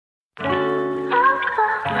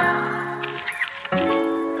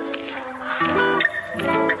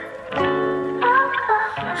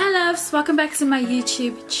guys, welcome back to my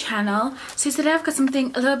YouTube channel. So today I've got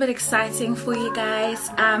something a little bit exciting for you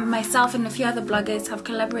guys. Myself and a few other bloggers have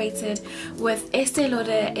collaborated with ESTÄE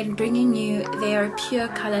LAUDER in bringing you their Pure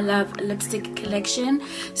Color Love lipstick collection.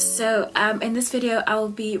 So in this video I will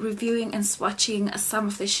be reviewing and swatching some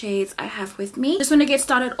of the shades I have with me. Just want to get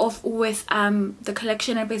started off with the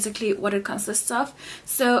collection and basically what it consists of.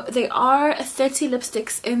 So there are 30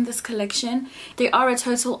 lipsticks in this collection. There are a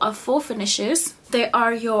total of 4 finishes. They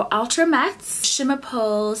are your ultra mattes, shimmer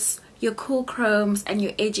pearls, your cool chromes, and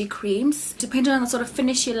your edgy creams. Depending on the sort of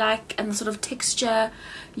finish you like and the sort of texture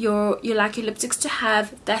you like your lipsticks to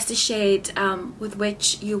have, that's the shade with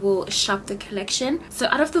which you will shop the collection. So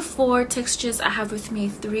out of the 4 textures I have with me,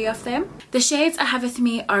 3 of them. The shades I have with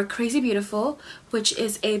me are Crazy Beautiful, which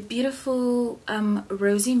is a beautiful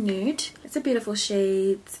rosy nude. It's a beautiful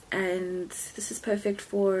shade, and this is perfect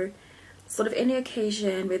for sort of any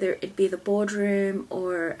occasion, whether it be the boardroom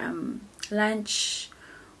or lunch,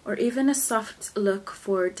 or even a soft look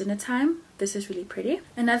for dinner time. This is really pretty.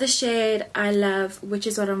 Another shade I love, which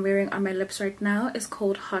is what I'm wearing on my lips right now, is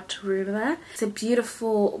called Hot Rumor. It's a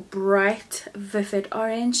beautiful, bright, vivid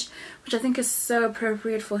orange, which I think is so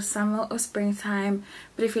appropriate for summer or springtime.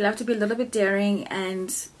 But if you love to be a little bit daring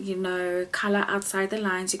and, you know, color outside the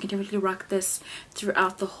lines, you can definitely rock this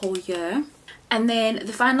throughout the whole year. And then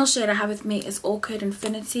the final shade I have with me is ORCHID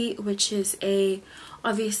Infinity, which is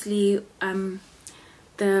obviously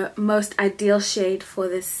the most ideal shade for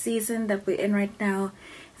this season that we're in right now.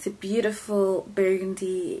 It's a beautiful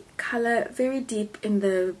burgundy color, very deep in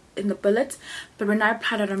the bullet, but when I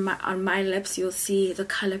apply it on my lips, you'll see the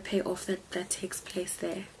color payoff that takes place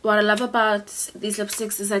there. What I love about these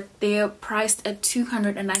lipsticks is that they're priced at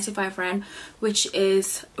 295 Rand, which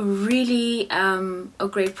is really a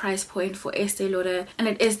great price point for ESTÄE LAUDER, and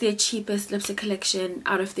it is their cheapest lipstick collection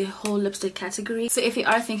out of the whole lipstick category. So if you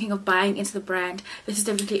are thinking of buying into the brand, this is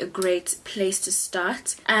definitely a great place to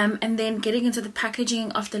start. And then getting into the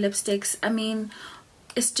packaging of the lipsticks, I mean,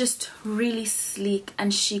 it's just really sleek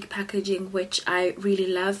and chic packaging, which I really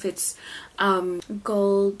love. It's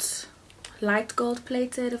gold, light gold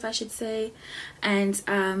plated, if I should say, and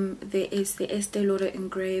there is the ESTÄE LAUDER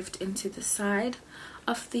engraved into the side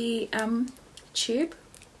of the tube.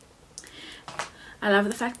 I love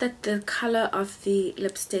the fact that the color of the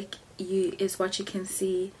lipstick is what you can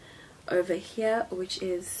see over here, which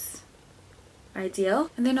is ideal.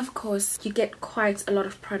 And then of course you get quite a lot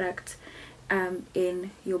of product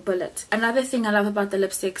in your bullet. Another thing I love about the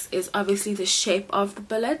lipsticks is obviously the shape of the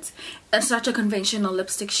bullet. It's such a conventional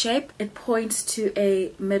lipstick shape. It points to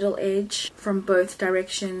a middle edge from both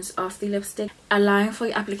directions of the lipstick, allowing for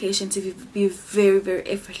your application to be very, very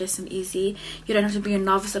effortless and easy. You don't have to be a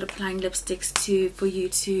novice at applying lipsticks for you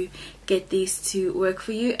to get these to work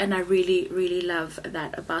for you, and I really, really love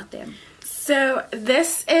that about them. So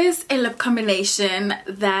this is a lip combination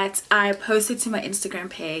that I posted to my Instagram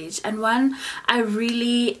page, and one I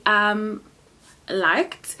really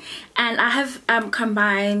liked, and I have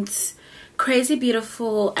combined Crazy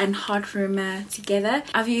Beautiful and Hot Rumor together.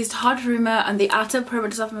 I've used Hot Rumor on the outer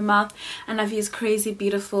perimeters of my mouth, and I've used Crazy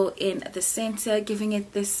Beautiful in the center, giving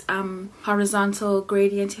it this horizontal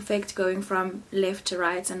gradient effect going from left to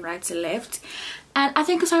right and right to left. And I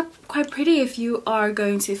think it's quite pretty if you are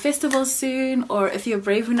going to a festival soon, or if you're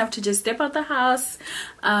brave enough to just step out the house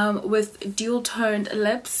with dual toned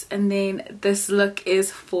lips, and then this look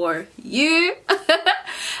is for you.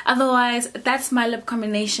 Otherwise, that's my lip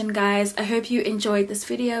combination, guys. I hope you enjoyed this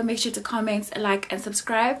video. Make sure to comment, like, and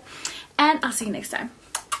subscribe, and I'll see you next time.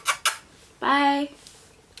 Bye.